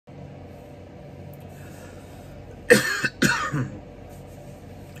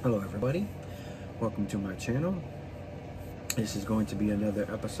Hello everybody, welcome to my channel. This is going to be another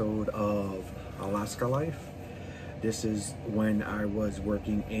episode of Alaska Life. This is when I was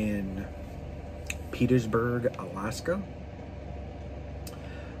working in Petersburg, Alaska.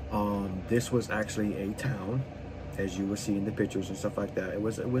 This was actually a town, as you will see in the pictures and stuff like that. It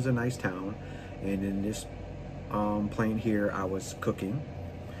was a nice town, and in this plane here I was cooking.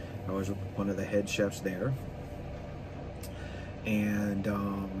 I was one of the head chefs there, and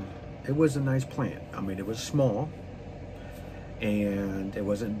it was a nice plant. I mean, it was small, and it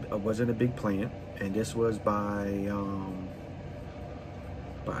wasn't a big plant. And this was by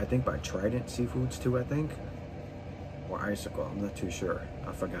I think by Trident Seafoods too, I think, or Icicle. I'm not too sure.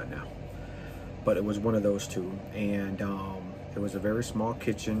 I forgot now. But it was one of those two, and it was a very small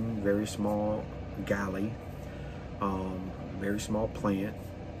kitchen, very small galley, very small plant,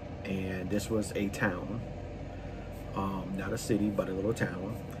 and this was a town. Not a city, but a little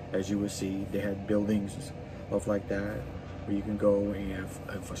town. As you will see, they had buildings, stuff like that, where you can go, and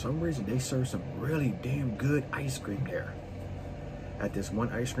for some reason, they serve some really damn good ice cream there. At this one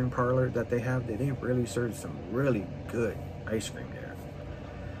ice cream parlor that they have, they really serve some really good ice cream there.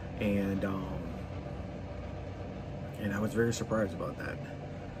 And I was very surprised about that.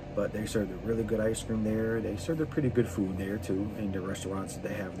 But they served a really good ice cream there. They served a pretty good food there too, in the restaurants that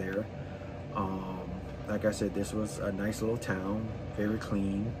they have there. Like I said, this was a nice little town, very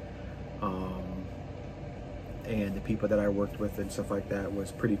clean. And the people that I worked with and stuff like that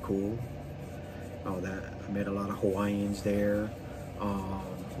was pretty cool. I met a lot of Hawaiians there, a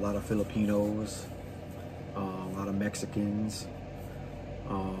lot of Filipinos, a lot of Mexicans,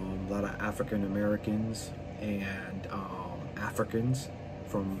 a lot of African Americans, and Africans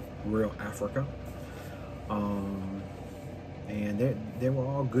from real Africa. And they were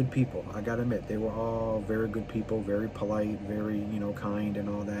all good people. I gotta admit, they were all very good people, very polite, very, kind and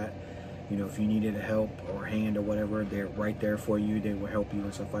all that. If you needed help or hand or whatever, they're right there for you. They will help you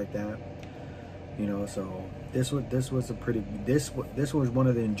and stuff like that. So this was one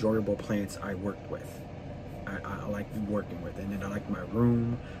of the enjoyable plants I worked with. I liked working with, and then I liked my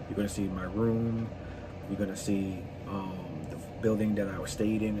room. You're gonna see my room. You're gonna see the building that I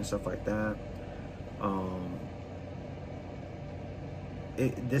stayed in and stuff like that.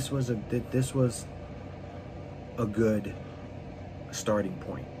 This was a good starting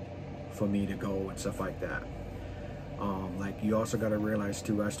point for me to go and stuff like that. Like, you also got to realize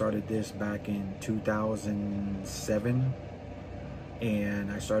too, I started this back in 2007,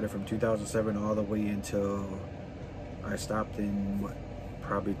 and I started from 2007 all the way until I stopped in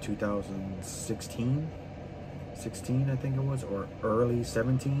probably 2016, I think it was, or early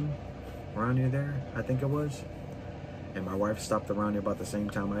 17, around near there, I think it was. And my wife stopped around there about the same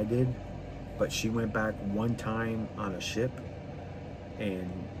time I did, but she went back one time on a ship, and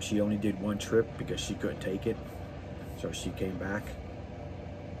she only did one trip because she couldn't take it, so she came back.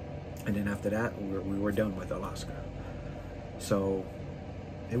 And then after that, we were done with Alaska. So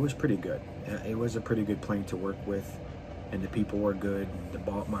it was pretty good. It was a pretty good plane to work with, and the people were good.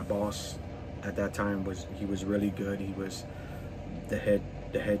 My boss at that time was really good. He was the head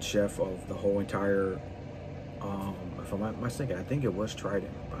chef of the whole entire. If I'm not mistaken, I think it was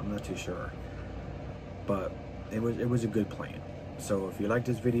Trident, but I'm not too sure. But it was a good plan. So if you like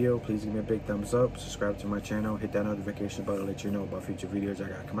this video, please give me a big thumbs up, subscribe to my channel, hit that notification bell to let you know about future videos I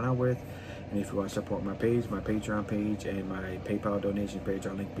got coming out with. And if you want to support my page, my Patreon page and my PayPal donation page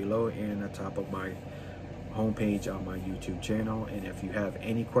are linked below and at the top of my homepage on my YouTube channel. And if you have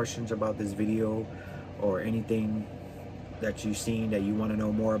any questions about this video or anything that you've seen that you want to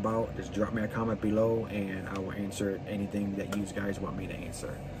know more about, just drop me a comment below and I will answer anything that you guys want me to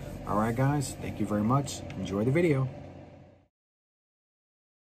answer. Alright guys, thank you very much. Enjoy the video.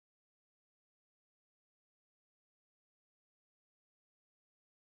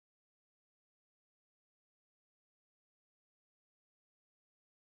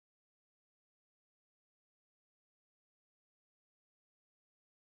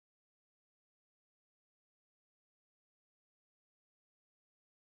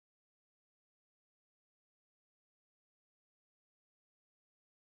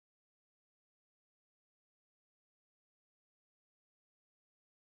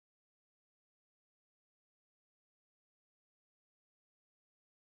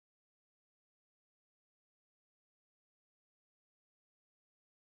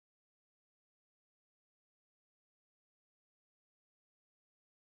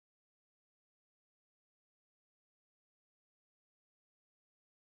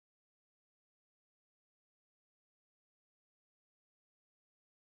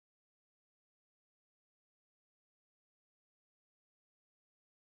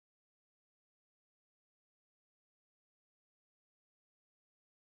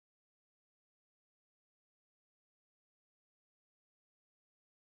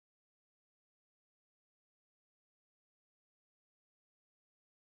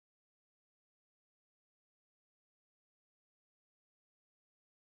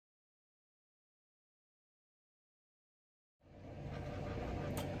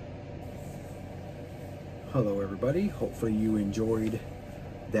 Hello everybody, hopefully you enjoyed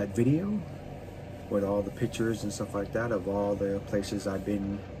that video with all the pictures and stuff like that of all the places I've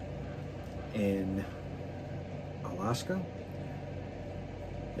been in Alaska.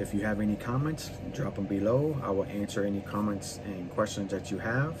 If you have any comments, drop them below. I will answer any comments and questions that you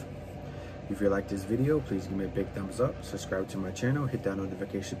have. If you like this video, please give me a big thumbs up, subscribe to my channel, hit that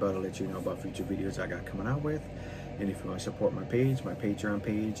notification bell to let you know about future videos I got coming out with. And if you want to support my page, my Patreon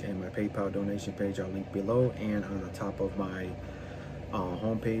page and my PayPal donation page are linked below and on the top of my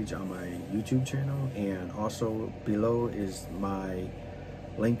homepage on my YouTube channel. And also below is my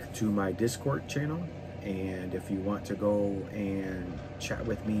link to my Discord channel. And if you want to go and chat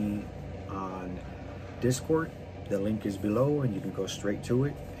with me on Discord, the link is below and you can go straight to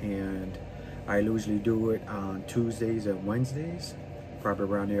it. And I usually do it on Tuesdays and Wednesdays, probably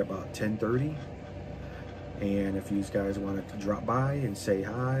around there about 10:30. And if you guys want to drop by and say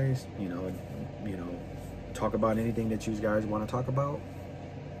hi, you know, talk about anything that you guys want to talk about,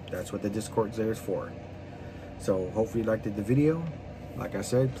 that's what the Discord there is for. So hopefully you liked the video. Like I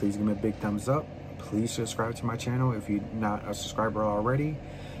said, please give me a big thumbs up. Please subscribe to my channel if you're not a subscriber already.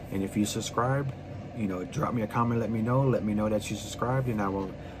 And if you subscribed, drop me a comment, let me know that you subscribed, and I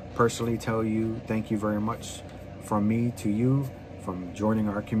will personally tell you thank you very much from me to you, from joining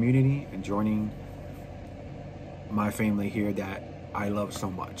our community and joining my family here that I love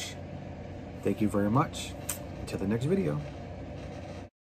so much. Thank you very much. Until the next video.